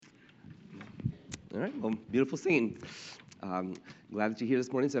All right, well, beautiful singing. Glad that you're here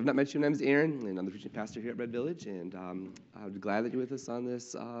this morning. So I've not met you. My name is Aaron, and I'm the preaching pastor here at Red Village, and I'm glad that you're with us on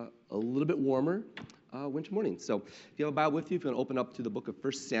this a little bit warmer winter morning. So if you have a Bible with you, if you want to open up to the book of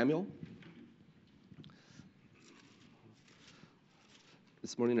 1 Samuel.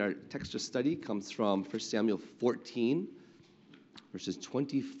 This morning our text of study comes from 1 Samuel 14, verses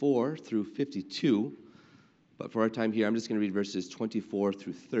 24 through 52. But for our time here, I'm just going to read verses 24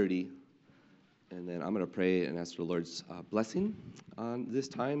 through 30. And then I'm going to pray and ask for the Lord's blessing on this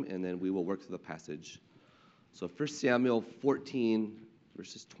time, and then we will work through the passage. So 1 Samuel 14,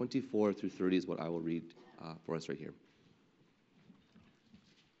 verses 24 through 30 is what I will read for us right here.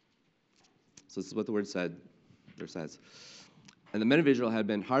 So this is what the word says. And the men of Israel had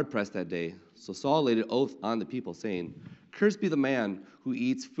been hard-pressed that day. So Saul laid an oath on the people, saying, "Cursed be the man who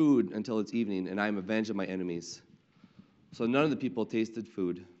eats food until it's evening, and I am avenged of my enemies." So none of the people tasted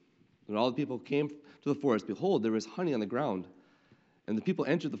food. When all the people came to the forest, behold, there was honey on the ground. And the people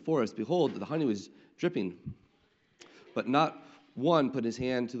entered the forest. Behold, the honey was dripping. But not one put his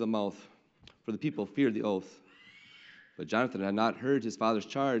hand to the mouth, for the people feared the oath. But Jonathan had not heard his father's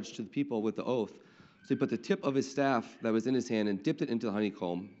charge to the people with the oath. So he put the tip of his staff that was in his hand and dipped it into the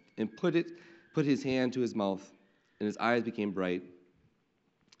honeycomb, and put his hand to his mouth, and his eyes became bright.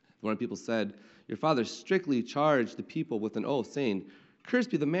 One of the people said, "Your father strictly charged the people with an oath, saying,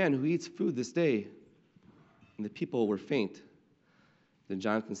 'Cursed be the man who eats food this day.' And the people were faint. Then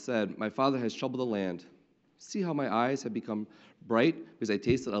Jonathan said, 'My father has troubled the land. See how my eyes have become bright because I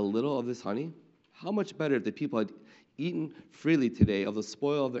tasted a little of this honey? How much better if the people had eaten freely today of the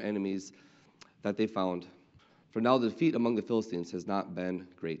spoil of their enemies that they found. For now the defeat among the Philistines has not been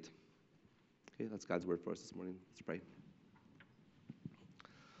great.'" Okay, that's God's word for us this morning. Let's pray.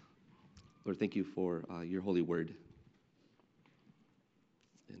 Lord, thank you for your holy word.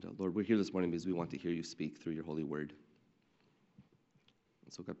 And Lord, we're here this morning because we want to hear you speak through your holy word.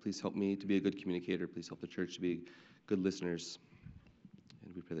 And so God, please help me to be a good communicator. Please help the church to be good listeners.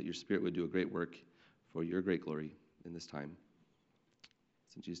 And we pray that your spirit would do a great work for your great glory in this time.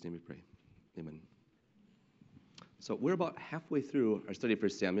 It's in Jesus' name we pray. Amen. So we're about halfway through our study of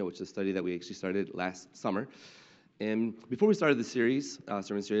 1 Samuel, which is a study that we actually started last summer. And before we started the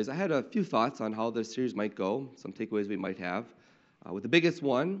sermon series, I had a few thoughts on how the series might go, some takeaways we might have. With the biggest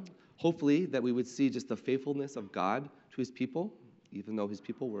one, hopefully, that we would see just the faithfulness of God to his people, even though his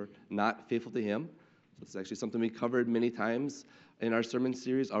people were not faithful to him. So it's actually something we covered many times in our sermon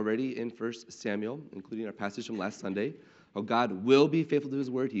series already in 1 Samuel, including our passage from last Sunday. How God will be faithful to his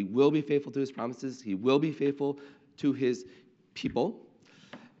word, he will be faithful to his promises, he will be faithful to his people.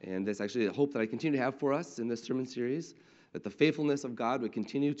 And that's actually a hope that I continue to have for us in this sermon series, that the faithfulness of God would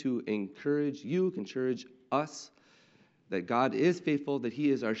continue to encourage you, encourage us, that God is faithful, that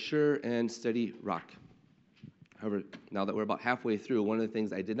he is our sure and steady rock. However, now that we're about halfway through, one of the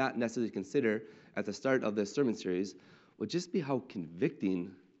things I did not necessarily consider at the start of this sermon series would just be how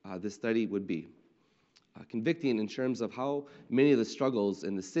convicting this study would be. Convicting in terms of how many of the struggles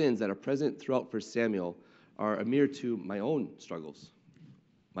and the sins that are present throughout 1 Samuel are a mirror to my own struggles,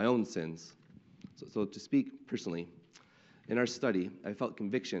 my own sins. So to speak personally, in our study, I felt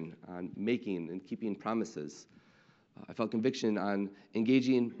conviction on making and keeping promises. I felt conviction on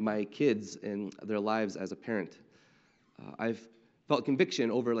engaging my kids in their lives as a parent. I've felt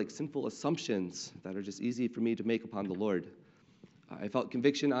conviction over sinful assumptions that are just easy for me to make upon the Lord. I felt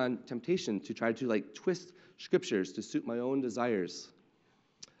conviction on temptation to try to twist scriptures to suit my own desires.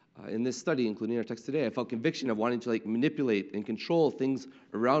 In this study, including our text today, I felt conviction of wanting to manipulate and control things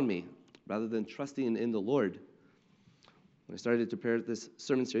around me rather than trusting in the Lord. When I started to prepare this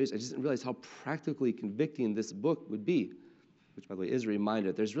sermon series, I just didn't realize how practically convicting this book would be, which, by the way, is a reminder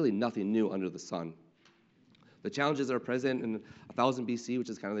that there's really nothing new under the sun. The challenges that are present in 1000 BC, which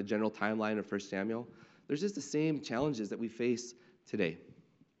is kind of the general timeline of 1 Samuel, there's just the same challenges that we face today.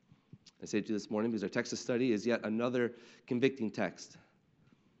 I say to you this morning because our text of study is yet another convicting text,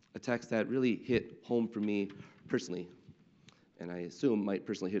 a text that really hit home for me personally, and I assume might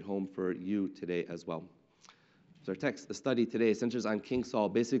personally hit home for you today as well. So our text, the study today, centers on King Saul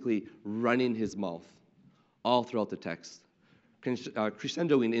basically running his mouth all throughout the text,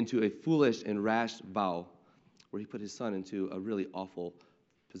 crescendoing into a foolish and rash vow where he put his son into a really awful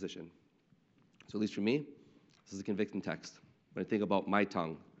position. So at least for me, this is a convicting text when I think about my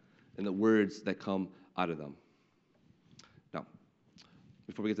tongue and the words that come out of them. Now,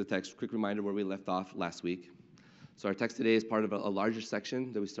 before we get to the text, quick reminder where we left off last week. So our text today is part of a larger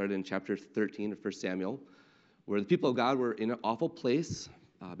section that we started in chapter 13 of 1 Samuel, where the people of God were in an awful place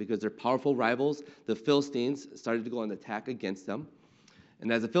because their powerful rivals, the Philistines, started to go on an attack against them.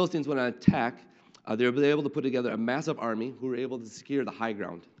 And as the Philistines went on attack, They were able to put together a massive army who were able to secure the high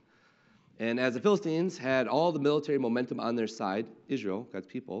ground. And as the Philistines had all the military momentum on their side, Israel, God's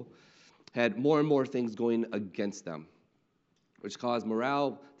people, had more and more things going against them, which caused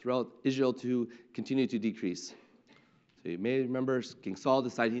morale throughout Israel to continue to decrease. So you may remember King Saul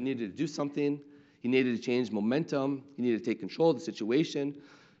decided he needed to do something. He needed to change momentum. He needed to take control of the situation.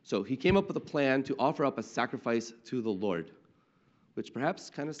 So he came up with a plan to offer up a sacrifice to the Lord, which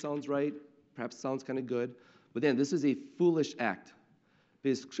perhaps kind of sounds right, perhaps sounds kind of good. But then this is a foolish act,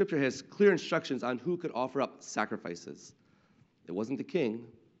 because Scripture has clear instructions on who could offer up sacrifices. It wasn't the king,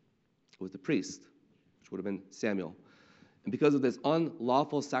 it was the priest, which would have been Samuel. And because of this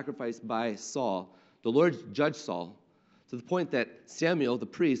unlawful sacrifice by Saul, the Lord judged Saul to the point that Samuel, the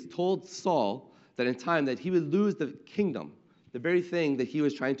priest, told Saul that in time that he would lose the kingdom, the very thing that he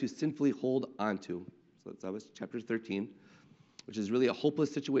was trying to sinfully hold on to. So that was chapter 13, which is really a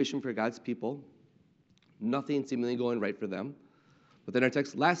hopeless situation for God's people. Nothing seemingly going right for them. But then our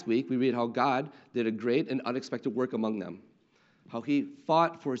text last week, we read how God did a great and unexpected work among them, how he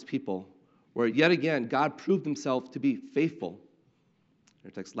fought for his people, where yet again, God proved himself to be faithful. In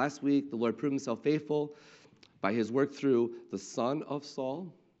our text last week, the Lord proved himself faithful by his work through the son of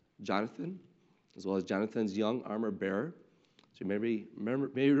Saul, Jonathan, as well as Jonathan's young armor bearer. So maybe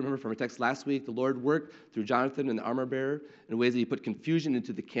remember from our text last week, the Lord worked through Jonathan and the armor bearer in ways that he put confusion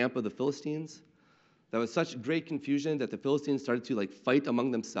into the camp of the Philistines. That was such great confusion that the Philistines started to fight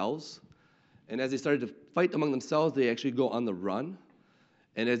among themselves. And as they started to fight among themselves, they actually go on the run.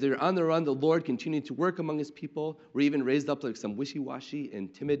 And as they were on the run, the Lord continued to work among his people. We even raised up some wishy-washy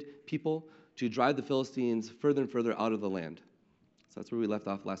and timid people to drive the Philistines further and further out of the land. So that's where we left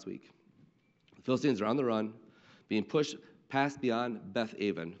off last week. The Philistines are on the run, being pushed past beyond Beth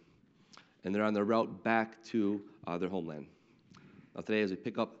Aven, and they're on their route back to their homeland. Now today, as we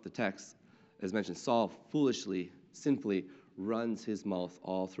pick up the text, as mentioned, Saul foolishly, sinfully runs his mouth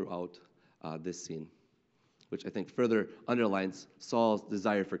all throughout this scene, which I think further underlines Saul's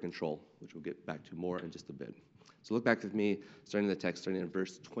desire for control, which we'll get back to more in just a bit. So look back with me, starting in the text, starting in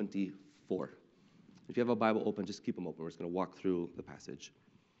verse 24. If you have a Bible open, just keep them open. We're just going to walk through the passage.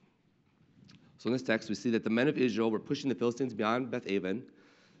 So in this text, we see that the men of Israel were pushing the Philistines beyond Beth Aven,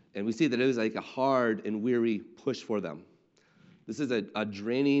 and we see that it was like a hard and weary push for them. This is a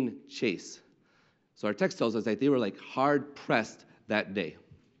draining chase. So our text tells us that they were hard-pressed that day,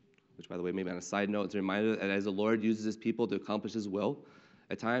 which, by the way, maybe on a side note, it's a reminder that as the Lord uses his people to accomplish his will,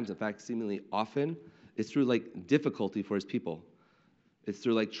 at times, in fact, seemingly often, it's through difficulty for his people. It's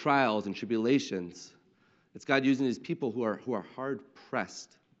through trials and tribulations. It's God using his people who are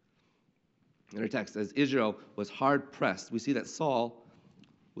hard-pressed. In our text, as Israel was hard-pressed, we see that Saul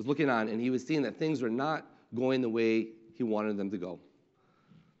was looking on, and he was seeing that things were not going the way he wanted them to go.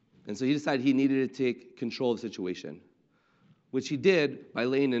 And so he decided he needed to take control of the situation, which he did by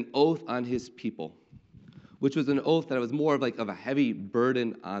laying an oath on his people, which was an oath that was more of a heavy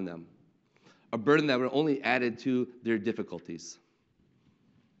burden on them, a burden that would only added to their difficulties.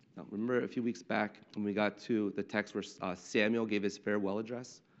 Now, remember a few weeks back when we got to the text where Samuel gave his farewell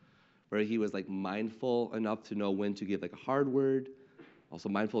address, where he was mindful enough to know when to give a hard word, also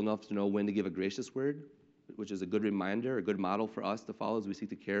mindful enough to know when to give a gracious word, which is a good reminder, a good model for us to follow as we seek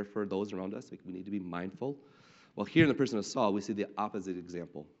to care for those around us. We need to be mindful. Well, here in the person of Saul, we see the opposite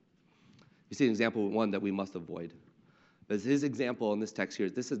example. We see an example, one that we must avoid. Because his example in this text here,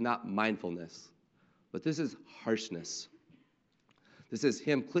 this is not mindfulness, but this is harshness. This is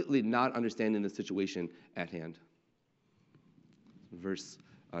him clearly not understanding the situation at hand. Verse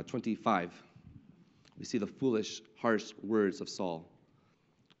 25, we see the foolish, harsh words of Saul,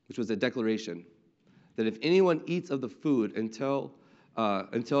 which was a declaration that if anyone eats of the food until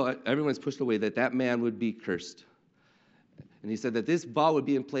everyone's pushed away, that man would be cursed. And he said that this vow would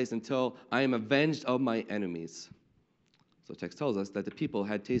be in place until I am avenged of my enemies. So the text tells us that the people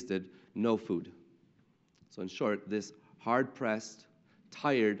had tasted no food. So in short, this hard-pressed,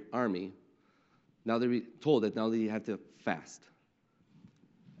 tired army, now they're told that now they have to fast.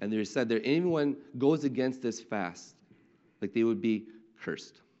 And they said that anyone goes against this fast, they would be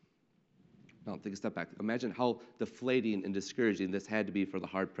cursed. Now, take a step back. Imagine how deflating and discouraging this had to be for the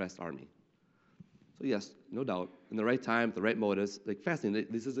hard-pressed army. So yes, no doubt, in the right time, the right motives, fasting,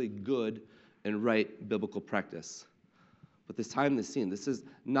 this is a good and right biblical practice. But this time, this scene, this is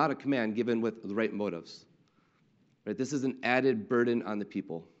not a command given with the right motives. Right? This is an added burden on the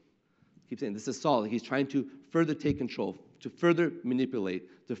people. I keep saying, this is Saul. He's trying to further take control, to further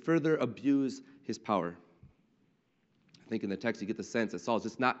manipulate, to further abuse his power. I think in the text you get the sense that Saul's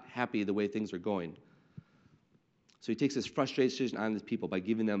just not happy the way things are going. So he takes his frustration on his people by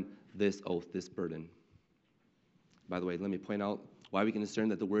giving them this oath, this burden. By the way, let me point out why we can discern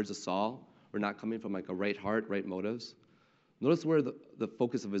that the words of Saul were not coming from like a right heart, right motives. Notice where the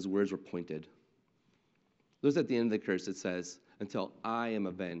focus of his words were pointed. Notice at the end of the curse it says, until I am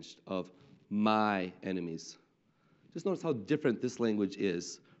avenged of my enemies. Just notice how different this language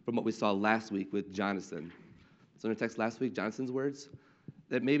is from what we saw last week with Jonathan. So in the text last week, Jonathan's words,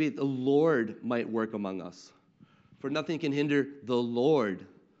 that maybe the Lord might work among us. For nothing can hinder the Lord,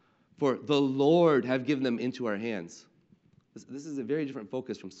 for the Lord have given them into our hands. This is a very different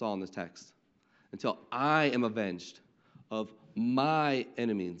focus from Saul in this text. Until I am avenged of my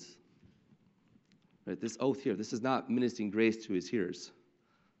enemies. Right, this oath here, this is not ministering grace to his hearers.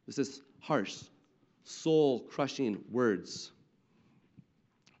 This is harsh, soul-crushing words.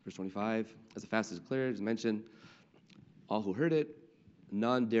 Verse 25, as the fast is declared, as mentioned, all who heard it,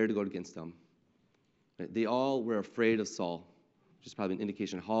 none dared to go against them. Right, they all were afraid of Saul, which is probably an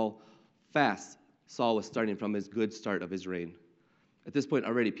indication of how fast Saul was starting from his good start of his reign. At this point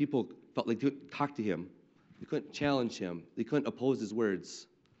already, people felt like they couldn't talk to him. They couldn't challenge him. They couldn't oppose his words.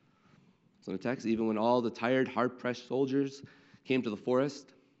 So in the text, even when all the tired, hard-pressed soldiers came to the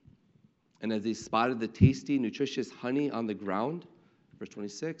forest, and as they spotted the tasty, nutritious honey on the ground, verse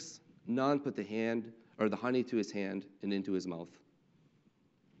 26, none put the honey to his hand and into his mouth.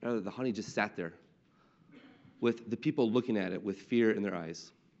 Rather, the honey just sat there with the people looking at it with fear in their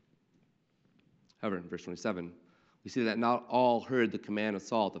eyes. However, in verse 27, we see that not all heard the command of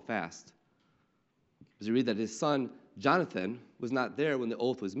Saul to fast. As we read that his son Jonathan was not there when the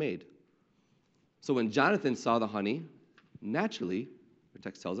oath was made. So when Jonathan saw the honey, naturally, the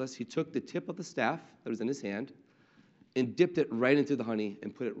text tells us, he took the tip of the staff that was in his hand and dipped it right into the honey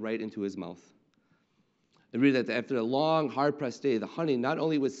and put it right into his mouth. And read that after a long, hard-pressed day, the honey not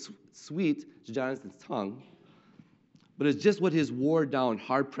only was sweet to Jonathan's tongue, but it's just what his wore-down,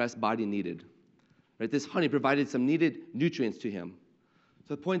 hard-pressed body needed. Right? This honey provided some needed nutrients to him.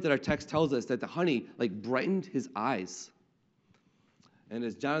 To the point that our text tells us that the honey brightened his eyes. And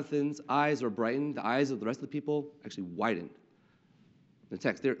as Jonathan's eyes were brightened, the eyes of the rest of the people actually widened. In the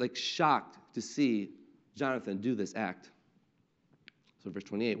text, they're shocked to see Jonathan do this act. So in verse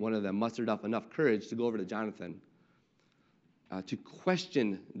 28, one of them mustered up enough courage to go over to Jonathan, to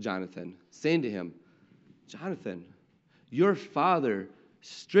question Jonathan, saying to him, Jonathan, your father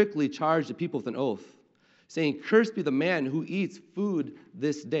strictly charged the people with an oath, saying, cursed be the man who eats food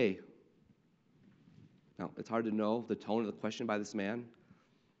this day. Now, it's hard to know the tone of the question by this man.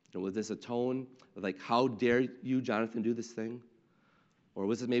 Was this a tone of how dare you, Jonathan, do this thing? Or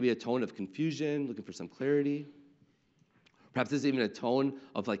was it maybe a tone of confusion, looking for some clarity? Perhaps this is even a tone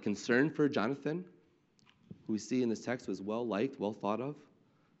of concern for Jonathan, who we see in this text was well-liked, well thought of.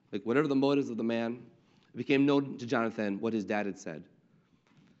 Whatever the motives of the man, it became known to Jonathan what his dad had said.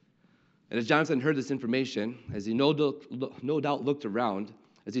 And as Jonathan heard this information, as he no doubt looked around,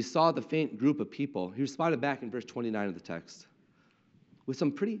 as he saw the faint group of people, he responded back in verse 29 of the text with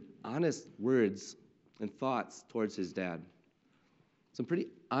some pretty honest words and thoughts towards his dad. Some pretty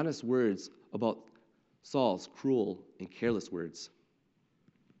honest words about Saul's cruel and careless words.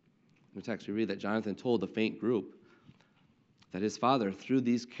 In the text, we read that Jonathan told the faint group that his father, through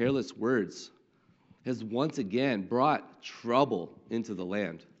these careless words, has once again brought trouble into the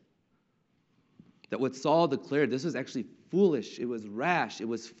land. That what Saul declared, this was actually foolish, it was rash, it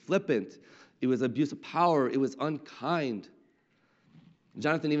was flippant, it was abuse of power, it was unkind.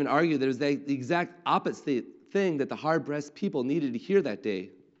 Jonathan even argued that it was the exact opposite thing that the hard-pressed people needed to hear that day.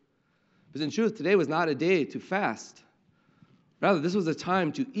 Because in truth, today was not a day to fast. Rather, this was a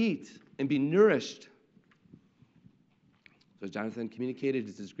time to eat and be nourished. So Jonathan communicated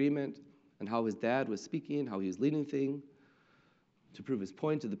his disagreement and how his dad was speaking, how he was leading things. To prove his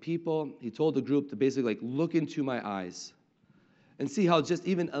point to the people, he told the group to basically look into my eyes and see how just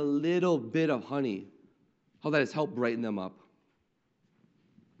even a little bit of honey, how that has helped brighten them up.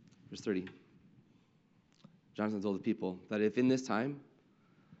 Verse 30. Jonathan told the people that if in this time,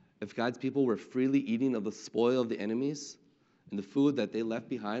 if God's people were freely eating of the spoil of the enemies and the food that they left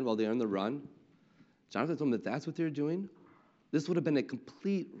behind while they were on the run, Jonathan told them that that's what they were doing. This would have been a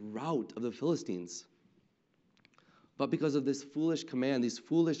complete rout of the Philistines. But because of this foolish command, these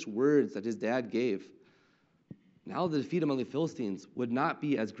foolish words that his dad gave, now the defeat among the Philistines would not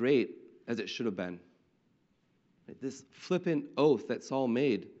be as great as it should have been. This flippant oath that Saul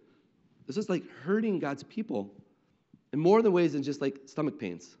made, this was hurting God's people in more than ways than just stomach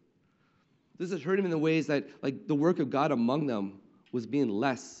pains. This is hurting in the ways that the work of God among them was being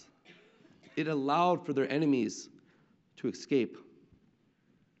less. It allowed for their enemies to escape.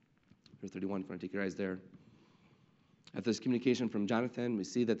 Verse 31, if you want to take your eyes there. After this communication from Jonathan, we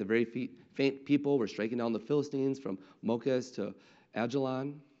see that the very faint people were striking down the Philistines from Mochas to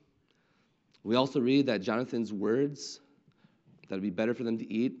Ajalon. We also read that Jonathan's words, that it would be better for them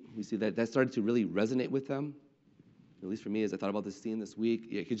to eat, we see that started to really resonate with them. At least for me, as I thought about this scene this week,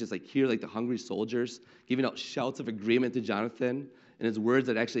 you could just hear the hungry soldiers giving out shouts of agreement to Jonathan and his words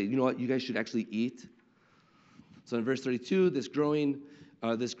that actually, you know what, you guys should actually eat. So in verse 32, this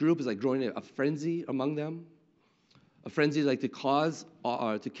group is growing a frenzy among them. A frenzy to cast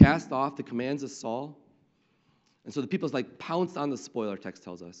off the commands of Saul. And so the people's pounced on the spoil, our text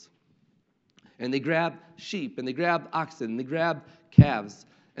tells us. And they grab sheep, and they grab oxen, and they grab calves,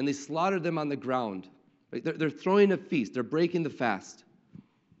 and they slaughter them on the ground. Right? They're throwing a feast. They're breaking the fast.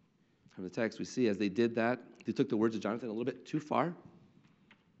 From the text, we see as they did that, they took the words of Jonathan a little bit too far.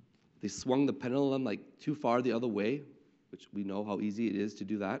 They swung the pendulum too far the other way, which we know how easy it is to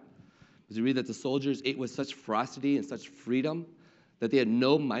do that. As we read that the soldiers ate with such ferocity and such freedom that they had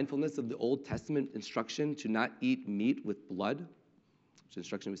no mindfulness of the Old Testament instruction to not eat meat with blood, which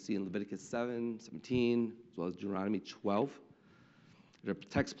instruction we see in Leviticus 7:17, as well as Deuteronomy 12. The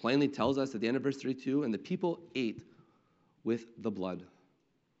text plainly tells us at the end of verse 32, and the people ate with the blood.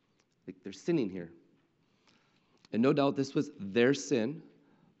 They're sinning here. And no doubt this was their sin,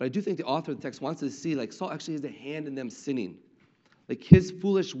 but I do think the author of the text wants us to see Saul actually has a hand in them sinning. His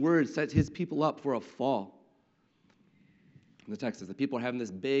foolish words set his people up for a fall. In the text says the people are having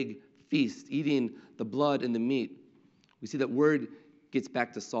this big feast, eating the blood and the meat. We see that word gets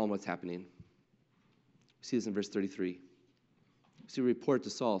back to Saul and what's happening. We see this in verse 33. We see a report to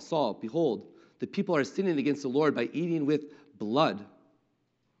Saul. Saul, behold, the people are sinning against the Lord by eating with blood.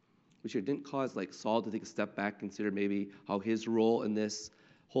 Which here didn't cause Saul to take a step back, consider maybe how his role in this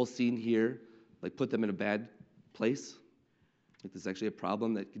whole scene here put them in a bad place. This is actually a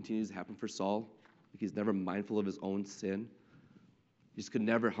problem that continues to happen for Saul. He's never mindful of his own sin. He just could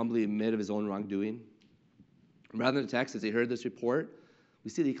never humbly admit of his own wrongdoing. Rather than the text, as he heard this report, we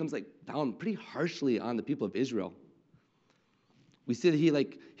see that he comes down pretty harshly on the people of Israel. We see that he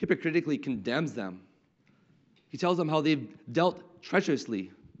hypocritically condemns them. He tells them how they've dealt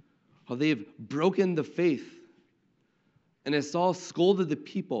treacherously, how they've broken the faith. And as Saul scolded the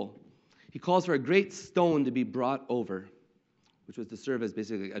people, he calls for a great stone to be brought over, which was to serve as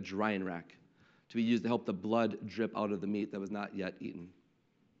basically a drying rack, to be used to help the blood drip out of the meat that was not yet eaten.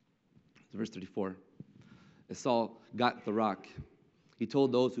 So verse 34. As Saul got the rock, he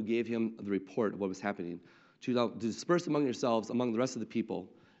told those who gave him the report of what was happening to disperse among yourselves, among the rest of the people,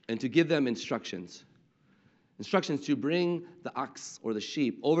 and to give them instructions. Instructions to bring the ox or the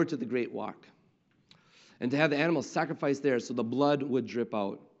sheep over to the great walk, and to have the animals sacrificed there so the blood would drip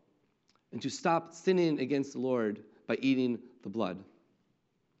out, and to stop sinning against the Lord by eating the blood.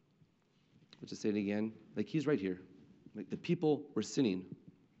 Let's just say it again. He's right here. The people were sinning.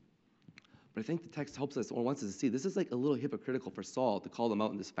 But I think the text helps us or wants us to see this is a little hypocritical for Saul to call them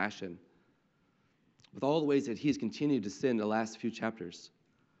out in this fashion, with all the ways that he has continued to sin in the last few chapters.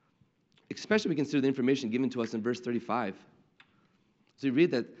 Especially when we consider the information given to us in verse 35. So we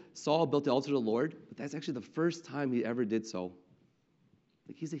read that Saul built the altar to the Lord, but that's actually the first time he ever did so.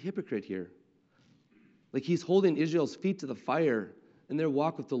 He's a hypocrite here. He's holding Israel's feet to the fire in their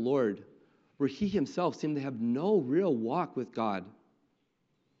walk with the Lord, where he himself seemed to have no real walk with God.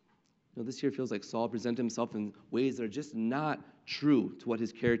 This here feels like Saul presented himself in ways that are just not true to what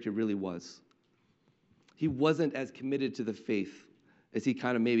his character really was. He wasn't as committed to the faith as he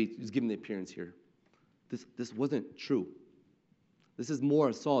kind of maybe was given the appearance here. This wasn't true. This is more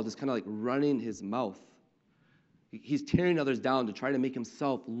of Saul just kind of running his mouth. He's tearing others down to try to make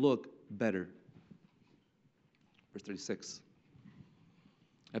himself look better. Verse 36.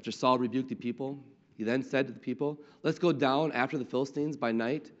 After Saul rebuked the people, he then said to the people, "Let's go down after the Philistines by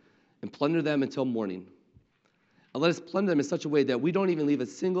night and plunder them until morning. And let us plunder them in such a way that we don't even leave a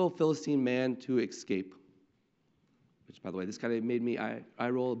single Philistine man to escape." Which, by the way, this kind of made me eye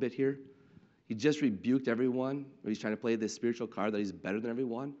roll a bit here. He just rebuked everyone, or he's trying to play this spiritual card that he's better than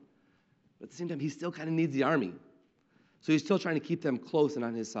everyone. But at the same time, he still kind of needs the army. So he's still trying to keep them close and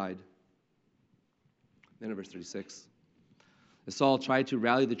on his side. Then in verse 36, as Saul tried to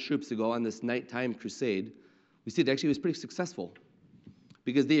rally the troops to go on this nighttime crusade, we see that actually he was pretty successful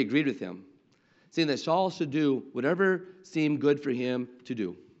because they agreed with him, saying that Saul should do whatever seemed good for him to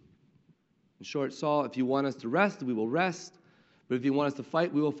do. In short, Saul, if you want us to rest, we will rest. But if you want us to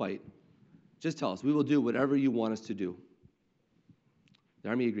fight, we will fight. Just tell us. We will do whatever you want us to do. The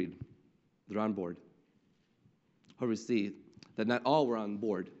army agreed. They're on board. However, we see that not all were on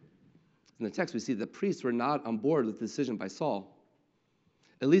board. In the text, we see the priests were not on board with the decision by Saul.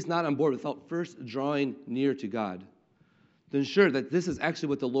 At least not on board without first drawing near to God. to ensure that this is actually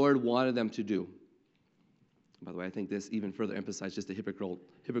what the Lord wanted them to do. By the way, I think this even further emphasized just the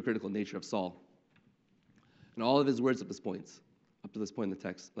hypocritical nature of Saul. And all of his words up to this point in the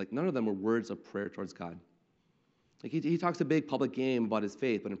text, like none of them were words of prayer towards God. Like he talks a big public game about his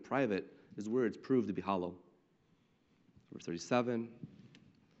faith, but in private, his words prove to be hollow. Verse 37,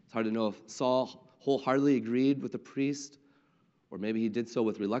 it's hard to know if Saul wholeheartedly agreed with the priest, or maybe he did so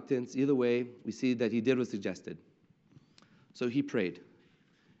with reluctance. Either way, we see that he did what suggested. So he prayed.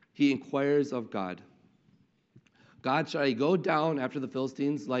 He inquires of God. God, shall I go down after the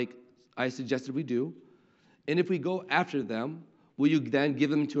Philistines like I suggested we do? And if we go after them, will you then give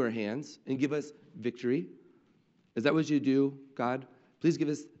them into our hands and give us victory? Is that what you do, God? Please give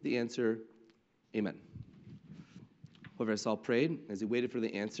us the answer. Amen. However, as Saul prayed, as he waited for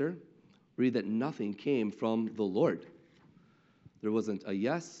the answer, we read that nothing came from the Lord. There wasn't a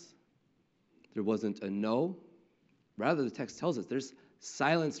yes. There wasn't a no. Rather, the text tells us there's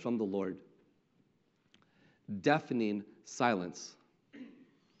silence from the Lord. Deafening silence.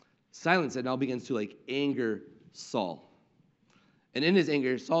 Silence that now begins to anger Saul. And in his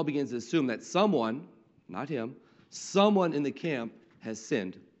anger, Saul begins to assume that someone, not him, someone in the camp has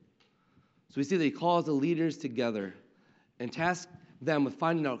sinned. So we see that he calls the leaders together and tasks them with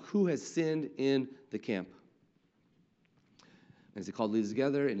finding out who has sinned in the camp. As he called the leaders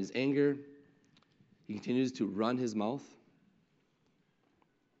together in his anger, he continues to run his mouth.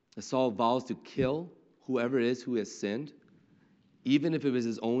 As Saul vows to kill whoever it is who has sinned, even if it was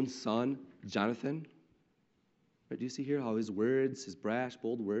his own son, Jonathan. Right, do you see here how his words, his brash,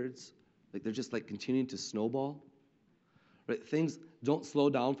 bold words, they're just continuing to snowball? Right, things don't slow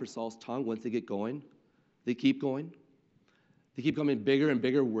down for Saul's tongue once they get going. They keep going. They keep coming bigger and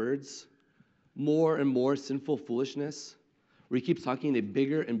bigger words, more and more sinful foolishness, where he keeps talking a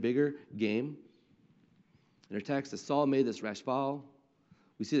bigger and bigger game. In our text, as Saul made this rash vow,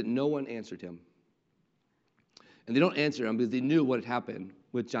 we see that no one answered him. And they don't answer him because they knew what had happened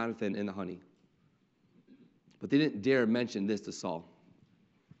with Jonathan and the honey. But they didn't dare mention this to Saul.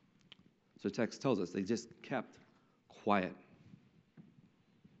 So the text tells us they just kept quiet.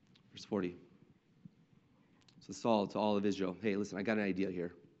 Verse 40. So Saul to all of Israel, hey, listen, I got an idea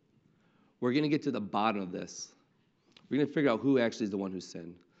here. We're going to get to the bottom of this. We're going to figure out who actually is the one who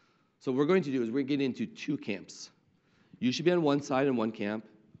sinned. So what we're going to do is we're going to get into two camps. You should be on one side in one camp,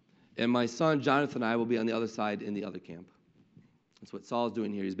 and my son Jonathan and I will be on the other side in the other camp. That's what Saul is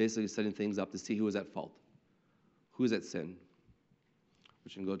doing here. He's basically setting things up to see who is at fault. Who is at sin?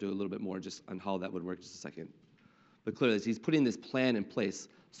 We can go to a little bit more just on how that would work just a second. But clearly, as he's putting this plan in place,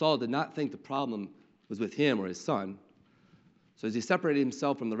 Saul did not think the problem was with him or his son. So as he separated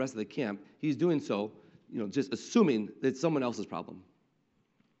himself from the rest of the camp, he's doing so, just assuming that it's someone else's problem.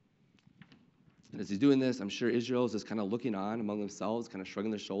 And as he's doing this, I'm sure Israel is just kind of looking on among themselves, kind of shrugging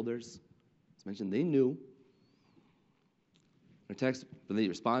their shoulders. As mentioned, they knew. Their text, but they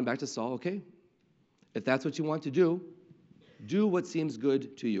respond back to Saul, okay, if that's what you want to do what seems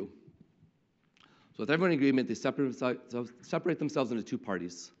good to you. So with everyone in agreement, they separate themselves into two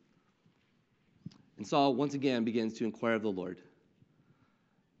parties. And Saul once again begins to inquire of the Lord,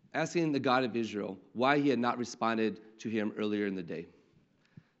 asking the God of Israel why he had not responded to him earlier in the day.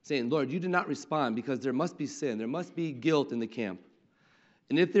 Saying, Lord, you did not respond because there must be sin. There must be guilt in the camp.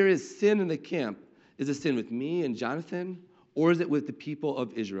 And if there is sin in the camp, is it sin with me and Jonathan, or is it with the people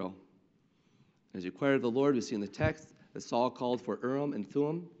of Israel? As he inquired of the Lord, we see in the text that Saul called for Urim and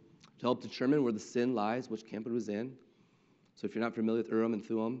Thummim to help determine where the sin lies, which camp it was in. So if you're not familiar with Urim and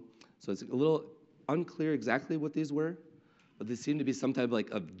Thummim, so it's a little unclear exactly what these were, but they seem to be some type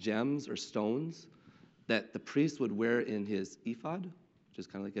of gems or stones that the priest would wear in his ephod, which is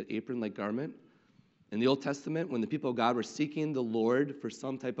kind of like an apron-like garment. In the Old Testament, when the people of God were seeking the Lord for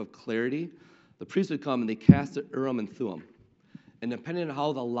some type of clarity, the priest would come and they cast Urim and Thummim. And depending on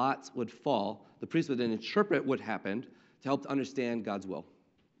how the lots would fall, the priest would then interpret what happened to help to understand God's will.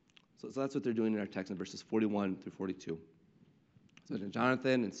 So that's what they're doing in our text in verses 41 through 42. So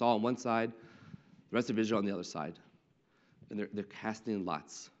Jonathan and Saul on one side, the rest of Israel on the other side. And they're casting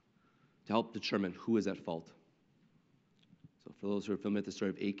lots to help determine who is at fault. So for those who are familiar with the story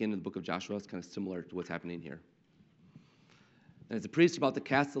of Achan in the book of Joshua, it's kind of similar to what's happening here. And as the priest is about to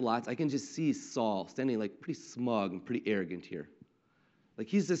cast the lots, I can just see Saul standing pretty smug and pretty arrogant here.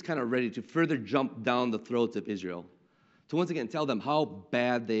 He's just kind of ready to further jump down the throats of Israel, to once again tell them how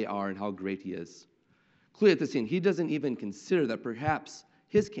bad they are and how great he is. Clearly at this scene, he doesn't even consider that perhaps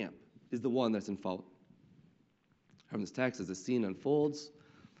his camp is the one that's in fault. From this text, as the scene unfolds,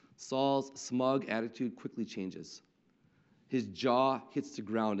 Saul's smug attitude quickly changes. His jaw hits the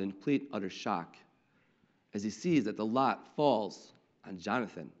ground in complete, utter shock as he sees that the lot falls on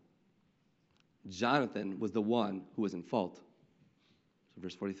Jonathan. Jonathan was the one who was in fault. So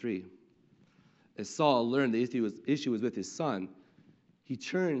verse 43. As Saul learned the issue was with his son, he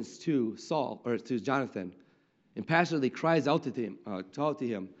turns to Jonathan, and passionately cries out to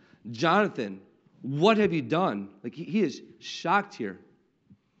him, Jonathan, what have you done? Like he is shocked here.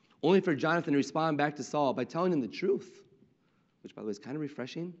 Only for Jonathan to respond back to Saul by telling him the truth, which, by the way, is kind of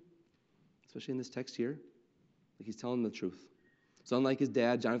refreshing, especially in this text here. Like he's telling him the truth. So unlike his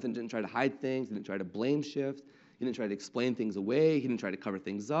dad, Jonathan didn't try to hide things. He didn't try to blame shift. He didn't try to explain things away. He didn't try to cover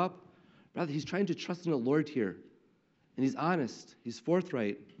things up. Rather, he's trying to trust in the Lord here. And he's honest. He's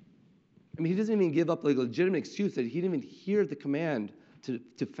forthright. I mean, he doesn't even give up like a legitimate excuse that he didn't even hear the command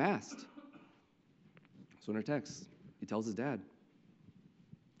to fast. So in our text, he tells his dad,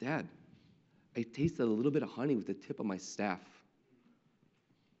 Dad, I tasted a little bit of honey with the tip of my staff.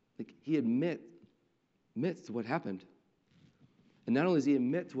 Like he admits to what happened. And not only does he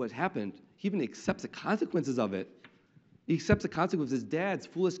admit to what happened, he even accepts the consequences of it. He accepts the consequences of his dad's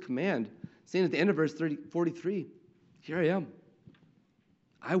foolish command, saying at the end of verse 43, here I am.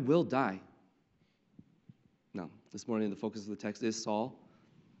 I will die. Now, this morning the focus of the text is Saul,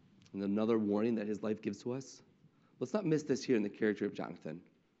 and another warning that his life gives to us. Let's not miss this here in the character of Jonathan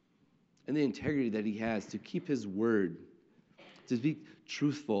and the integrity that he has to keep his word, to be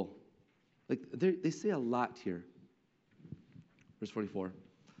truthful. Like they say a lot here. Verse 44.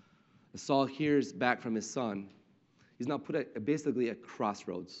 As Saul hears back from his son, he's now put at basically at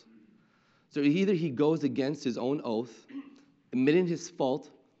crossroads. So either he goes against his own oath, admitting his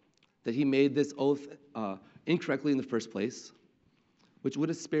fault that he made this oath incorrectly in the first place, which would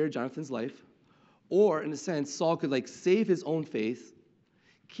have spared Jonathan's life, or in a sense, Saul could save his own faith,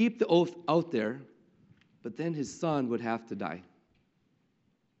 keep the oath out there, but then his son would have to die.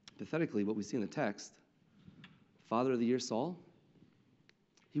 Pathetically, what we see in the text, father of the year Saul,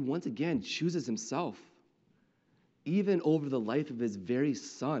 he once again chooses himself, even over the life of his very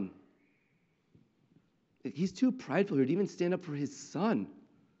son. He's too prideful here to even stand up for his son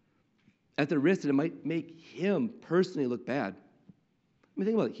at the risk that it might make him personally look bad. I mean,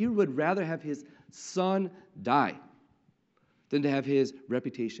 think about it. He would rather have his son die than to have his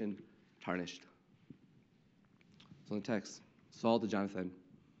reputation tarnished. So in the text, Saul to Jonathan,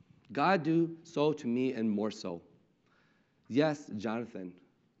 God do so to me and more so. Yes, Jonathan,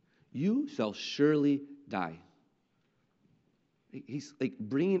 you shall surely die. He's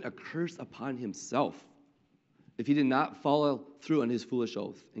bringing a curse upon himself if he did not follow through on his foolish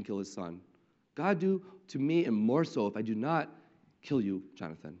oath and kill his son. God do to me and more so if I do not kill you,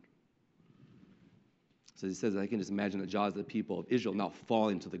 Jonathan. So he says, I can just imagine the jaws of the people of Israel now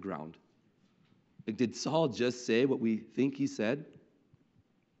falling to the ground. Did Saul just say what we think he said?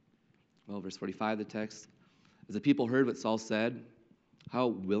 Well, verse 45 of the text, as the people heard what Saul said, how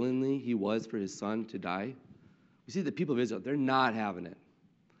willingly he was for his son to die, we see the people of Israel, they're not having it.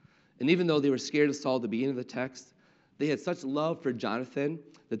 And even though they were scared of Saul at the beginning of the text, they had such love for Jonathan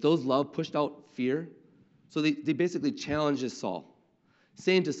that those love pushed out fear. So they basically challenged Saul,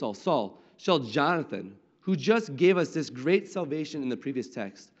 saying to Saul, Saul, shall Jonathan, who just gave us this great salvation in the previous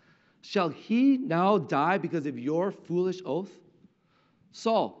text, shall he now die because of your foolish oath?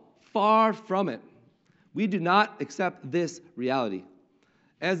 Saul, far from it. We do not accept this reality.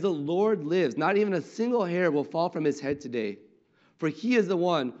 As the Lord lives, not even a single hair will fall from his head today, for he is the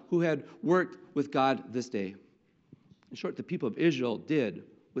one who had worked with God this day. In short, the people of Israel did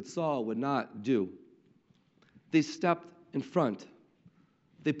what Saul would not do. They stepped in front.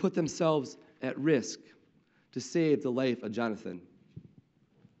 They put themselves at risk to save the life of Jonathan.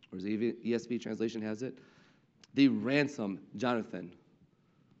 Or as the ESV translation has it, they ransomed Jonathan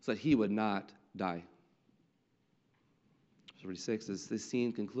so that he would not die. 46, as this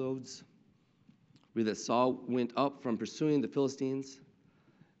scene concludes, we read that Saul went up from pursuing the Philistines,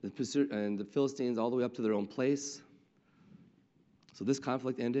 and the Philistines all the way up to their own place. So this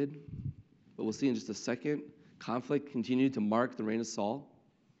conflict ended, but we'll see in just a second, conflict continued to mark the reign of Saul.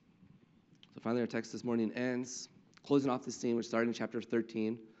 So finally, our text this morning ends, closing off the scene, which started in chapter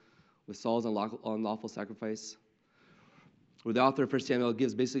 13, with Saul's unlawful sacrifice, where the author of 1 Samuel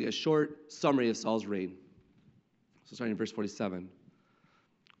gives basically a short summary of Saul's reign. So starting in verse 47,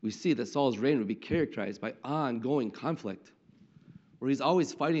 we see that Saul's reign would be characterized by ongoing conflict, where he's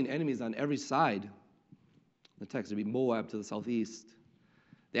always fighting enemies on every side. The text would be Moab to the southeast,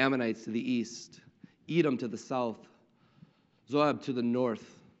 the Ammonites to the east, Edom to the south, Zoab to the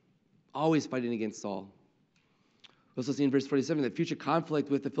north, always fighting against Saul. We also see in verse 47 that future conflict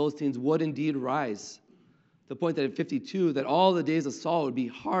with the Philistines would indeed arise, The point that in 52, that all the days of Saul would be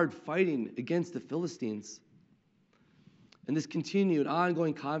hard fighting against the Philistines. And this continued,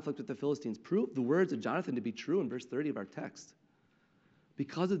 ongoing conflict with the Philistines proved the words of Jonathan to be true in verse 30 of our text.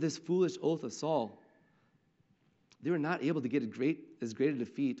 Because of this foolish oath of Saul, they were not able to get as great a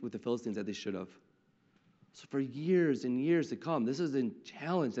defeat with the Philistines as they should have. So for years and years to come, this is a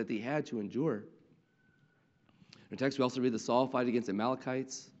challenge that they had to endure. In our text, we also read that Saul fought against the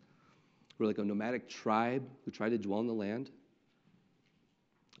Amalekites, who were like a nomadic tribe who tried to dwell in the land.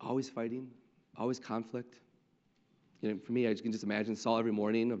 Always fighting, always conflict. For me, I can just imagine Saul every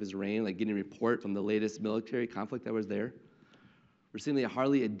morning of his reign, like getting a report from the latest military conflict that was there. We're seeing that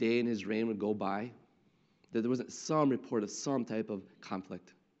hardly a day in his reign would go by that there wasn't some report of some type of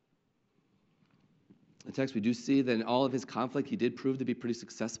conflict. In the text, we do see that in all of his conflict, he did prove to be pretty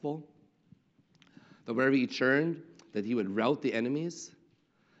successful. That wherever he turned, that he would rout the enemies,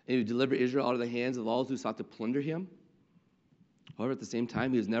 and he would deliver Israel out of the hands of all who sought to plunder him. However, at the same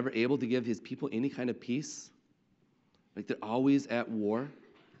time, he was never able to give his people any kind of peace. Like they're always at war.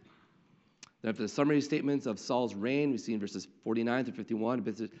 Then after the summary statements of Saul's reign, we see in verses 49 through 51, a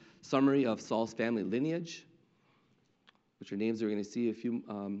bit of summary of Saul's family lineage, which are names we're going to see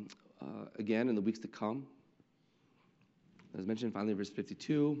again in the weeks to come. As mentioned, finally, verse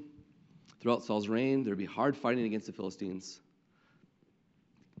 52, throughout Saul's reign, there would be hard fighting against the Philistines.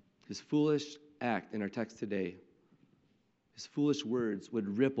 His foolish act in our text today, his foolish words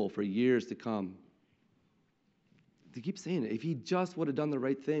would ripple for years to come. They keep saying it. If he just would have done the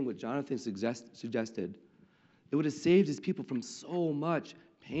right thing, what Jonathan suggested, it would have saved his people from so much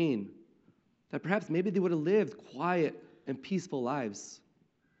pain that perhaps maybe they would have lived quiet and peaceful lives.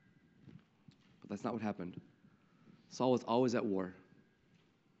 But that's not what happened. Saul was always at war.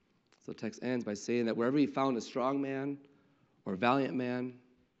 So the text ends by saying that wherever he found a strong man or a valiant man,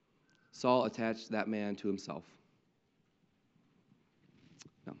 Saul attached that man to himself.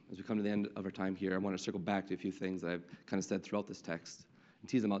 Now, as we come to the end of our time here, I want to circle back to a few things that I've kind of said throughout this text and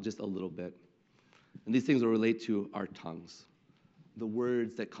tease them out just a little bit. And these things will relate to our tongues, the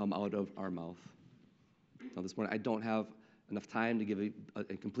words that come out of our mouth. Now, this morning, I don't have enough time to give a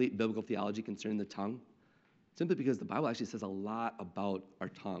complete biblical theology concerning the tongue, simply because the Bible actually says a lot about our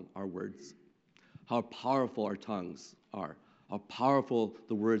tongue, our words, how powerful our tongues are, how powerful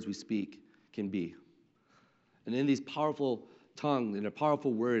the words we speak can be. And in these powerful tongue and their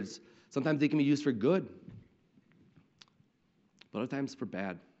powerful words, sometimes they can be used for good, but other times for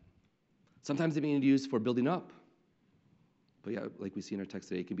bad. Sometimes they can be used for building up, but yeah, like we see in our text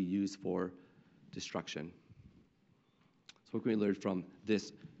today, it can be used for destruction. So what can we learn from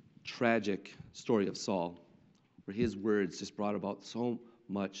this tragic story of Saul, where his words just brought about so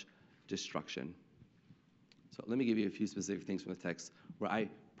much destruction? So let me give you a few specific things from the text where I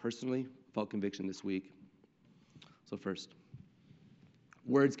personally felt conviction this week. So first,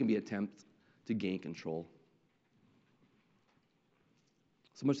 words can be attempts to gain control.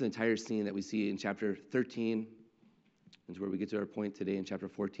 So much of the entire scene that we see in chapter 13, and where we get to our point today in chapter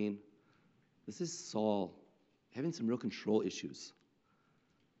 14, this is Saul having some real control issues.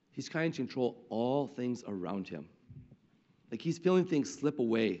 He's trying to control all things around him. Like he's feeling things slip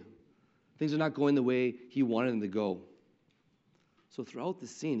away. Things are not going the way he wanted them to go. So throughout the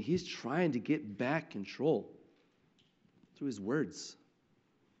scene, he's trying to get back control through his words.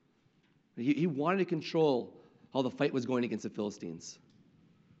 He wanted to control how the fight was going against the Philistines,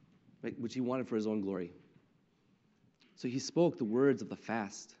 right, which he wanted for his own glory. So he spoke the words of the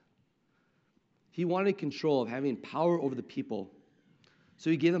fast. He wanted control of having power over the people.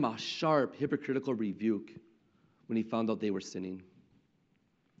 So he gave them a sharp, hypocritical rebuke when he found out they were sinning.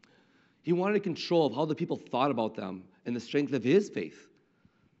 He wanted control of how the people thought about them and the strength of his faith.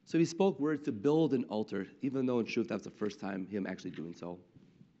 So he spoke words to build an altar, even though in truth that was the first time him actually doing so.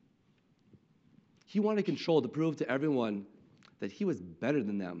 He wanted control to prove to everyone that he was better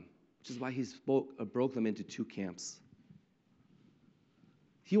than them, which is why he broke them into two camps.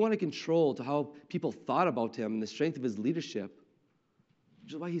 He wanted control to how people thought about him and the strength of his leadership,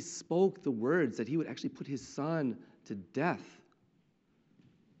 which is why he spoke the words that he would actually put his son to death.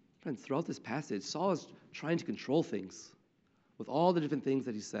 Friends, throughout this passage, Saul is trying to control things with all the different things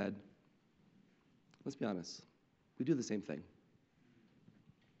that he said. Let's be honest. We do the same thing.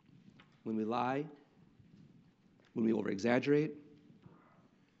 When we lie, when we over-exaggerate,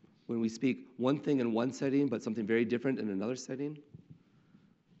 when we speak one thing in one setting but something very different in another setting,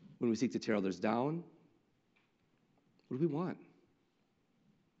 when we seek to tear others down, what do we want?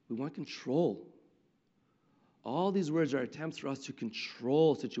 We want control. All these words are attempts for us to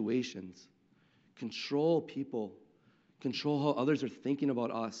control situations, control people, control how others are thinking about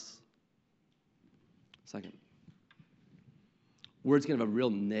us. Second, words can have a real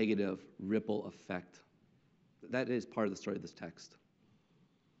negative ripple effect. That is part of the story of this text.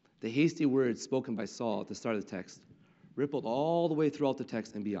 The hasty words spoken by Saul at the start of the text rippled all the way throughout the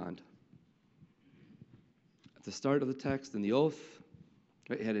text and beyond. At the start of the text, in the oath,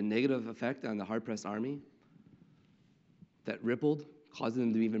 it had a negative effect on the hard-pressed army that rippled, causing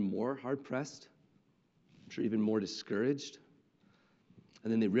them to be even more hard-pressed, I'm sure even more discouraged.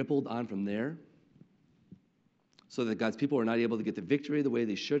 And then they rippled on from there so that God's people were not able to get the victory the way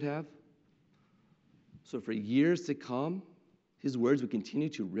they should have. So for years to come, his words would continue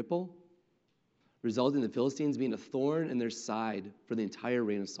to ripple, resulting in the Philistines being a thorn in their side for the entire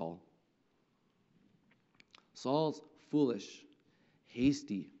reign of Saul. Saul's foolish,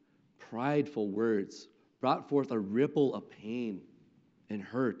 hasty, prideful words brought forth a ripple of pain and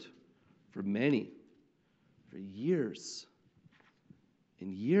hurt for many, for years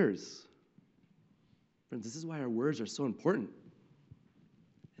and years. Friends, this is why our words are so important.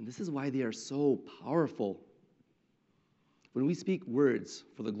 And this is why they are so powerful. When we speak words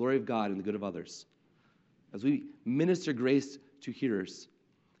for the glory of God and the good of others, as we minister grace to hearers,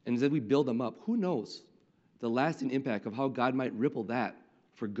 and as we build them up, who knows the lasting impact of how God might ripple that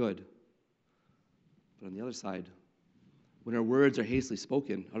for good. But on the other side, when our words are hastily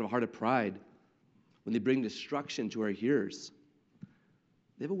spoken out of a heart of pride, when they bring destruction to our hearers,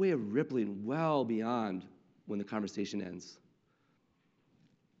 they have a way of rippling well beyond when the conversation ends.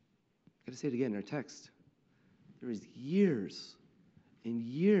 I've got to say it again in our text. There is years and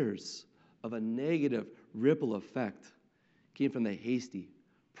years of a negative ripple effect came from the hasty,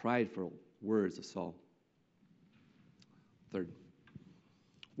 prideful words of Saul. Third,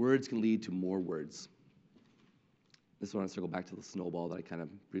 words can lead to more words. This is where I want to circle back to the snowball that I kind of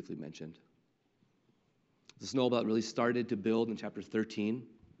briefly mentioned. The snowball that really started to build in chapter 13,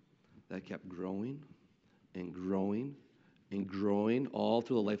 that kept growing and growing and growing all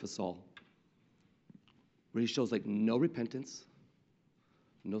through the life of Saul, where he shows like no repentance,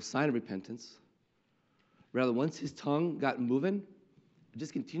 no sign of repentance. Rather, once his tongue got moving, it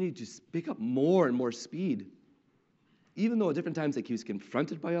just continued to pick up more and more speed. Even though at different times like he was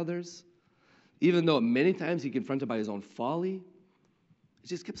confronted by others, even though many times he was confronted by his own folly, it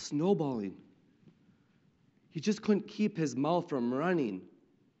just kept snowballing. He just couldn't keep his mouth from running.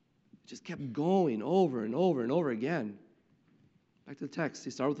 It just kept going over and over and over again. Back to the text,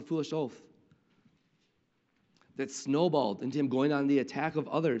 he started with a foolish oath that snowballed into him going on the attack of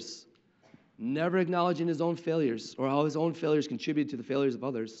others, never acknowledging his own failures or how his own failures contribute to the failures of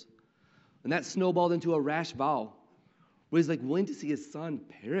others. And that snowballed into a rash vow where he's like willing to see his son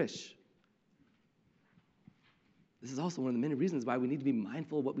perish. This is also one of the many reasons why we need to be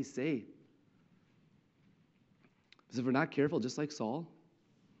mindful of what we say. Because if we're not careful, just like Saul,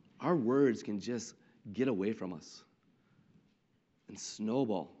 our words can just get away from us and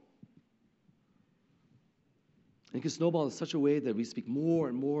snowball. And it can snowball in such a way that we speak more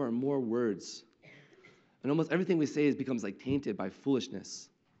and more and more words. And almost everything we say becomes like tainted by foolishness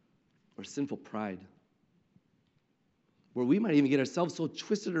or sinful pride. Where we might even get ourselves so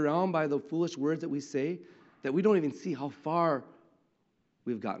twisted around by the foolish words that we say that we don't even see how far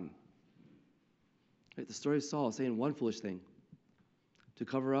we've gotten. Right? The story of Saul saying one foolish thing to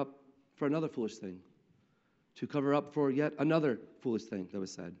cover up for another foolish thing, to cover up for yet another foolish thing that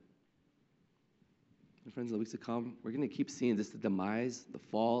was said. And friends, in the weeks to come, we're going to keep seeing this, the demise, the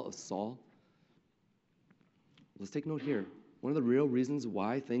fall of Saul. Let's take note here. One of the real reasons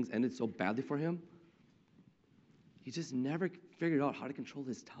why things ended so badly for him, he just never figured out how to control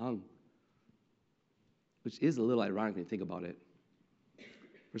his tongue, which is a little ironic when you think about it.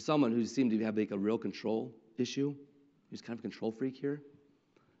 For someone who seemed to have like a real control issue, who's kind of a control freak here,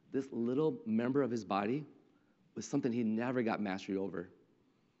 this little member of his body was something he never got mastery over.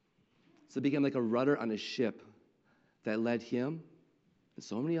 So it became like a rudder on a ship that led him and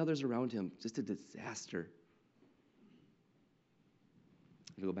so many others around him just a disaster.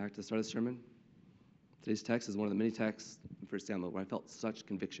 If we go back to the start of the sermon, today's text is one of the many texts in 1 Samuel where I felt such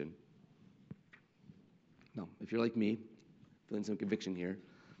conviction. Now, if you're like me, feeling some conviction here,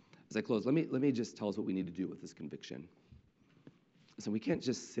 as I close, let me just tell us what we need to do with this conviction. So we can't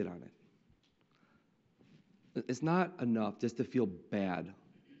just sit on it. It's not enough just to feel bad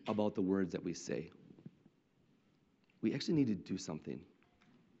about the words that we say. We actually need to do something.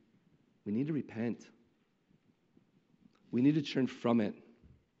 We need to repent. We need to turn from it.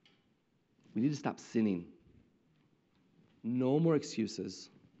 We need to stop sinning. No more excuses.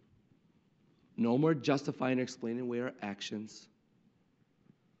 No more justifying or explaining away our actions.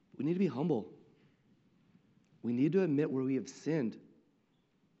 We need to be humble. We need to admit where we have sinned.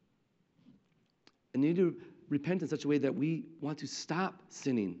 And And we need to repent in such a way that we want to stop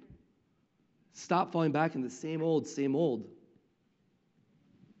sinning. Stop falling back in the same old, same old.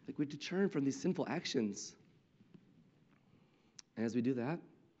 Like we have to turn from these sinful actions. And as we do that,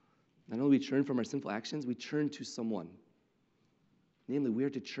 not only we turn from our sinful actions, we turn to someone. Namely, we are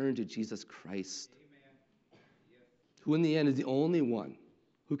to turn to Jesus Christ, who in the end is the only one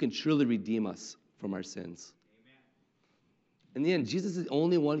who can truly redeem us from our sins. In the end, Jesus is the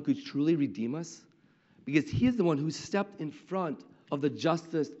only one who could truly redeem us because he is the one who stepped in front of the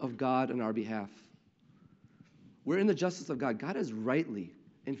justice of God on our behalf. We're in the justice of God. God has rightly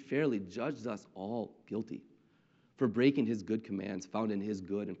and fairly judged us all guilty for breaking his good commands found in his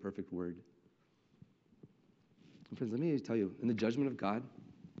good and perfect word. And friends, let me tell you, in the judgment of God,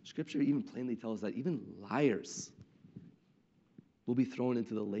 Scripture even plainly tells us that even liars will be thrown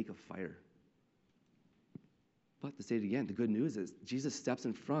into the lake of fire. But to say it again, the good news is Jesus steps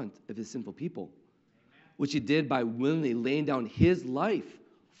in front of his sinful people, which he did by willingly laying down his life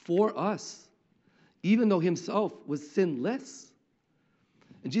for us, even though himself was sinless.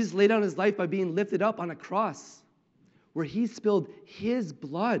 And Jesus laid down his life by being lifted up on a cross, where he spilled his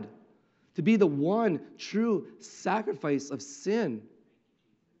blood to be the one true sacrifice of sin.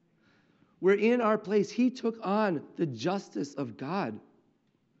 Where in our place, he took on the justice of God.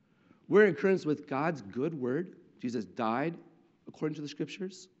 We're in accordance with God's good word. Jesus died according to the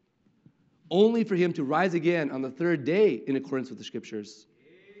Scriptures, only for him to rise again on the third day in accordance with the Scriptures.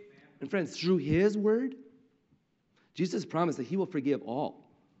 Amen. And friends, through his word, Jesus promised that he will forgive all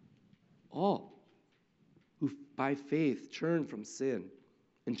who by faith turn from sin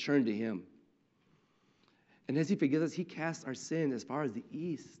and turn to him. And as he forgives us, he casts our sin as far as the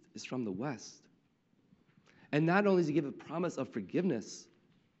east is from the west. And not only does he give a promise of forgiveness,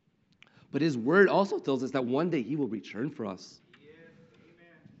 but his word also tells us that one day he will return for us. Yes,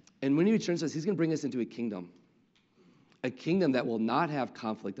 amen. And when he returns to us, he's going to bring us into a kingdom that will not have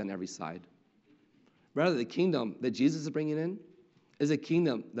conflict on every side. Rather, the kingdom that Jesus is bringing in is a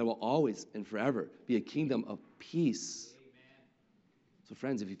kingdom that will always and forever be a kingdom of peace. Amen. So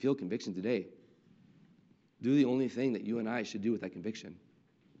friends, if you feel conviction today, do the only thing that you and I should do with that conviction.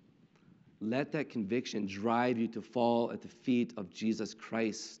 Let that conviction drive you to fall at the feet of Jesus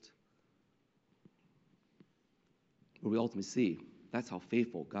Christ, where we ultimately see that's how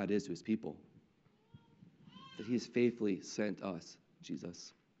faithful God is to his people, that he has faithfully sent us,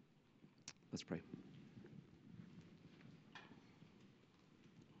 Jesus. Let's pray.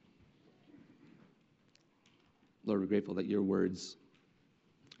 Lord, we're grateful that your words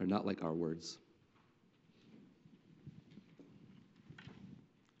are not like our words.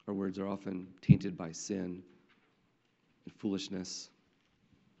 Our words are often tainted by sin and foolishness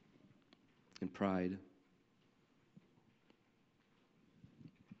and pride.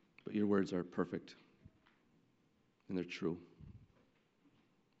 But your words are perfect, and they're true,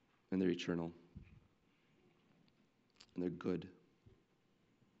 and they're eternal, and they're good.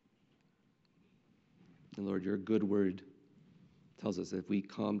 And Lord, your good word tells us that if we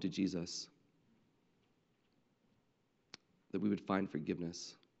come to Jesus, that we would find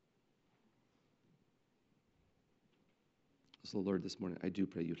forgiveness. So Lord, this morning, I do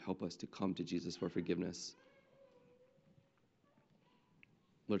pray you'd help us to come to Jesus for forgiveness.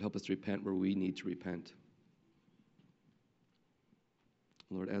 Lord, help us to repent where we need to repent.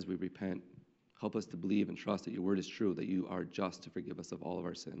 Lord, as we repent, help us to believe and trust that your word is true, that you are just to forgive us of all of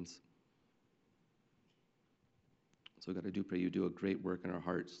our sins. So God, I do pray you do a great work in our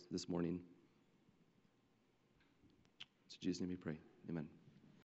hearts this morning. In Jesus' name we pray. Amen.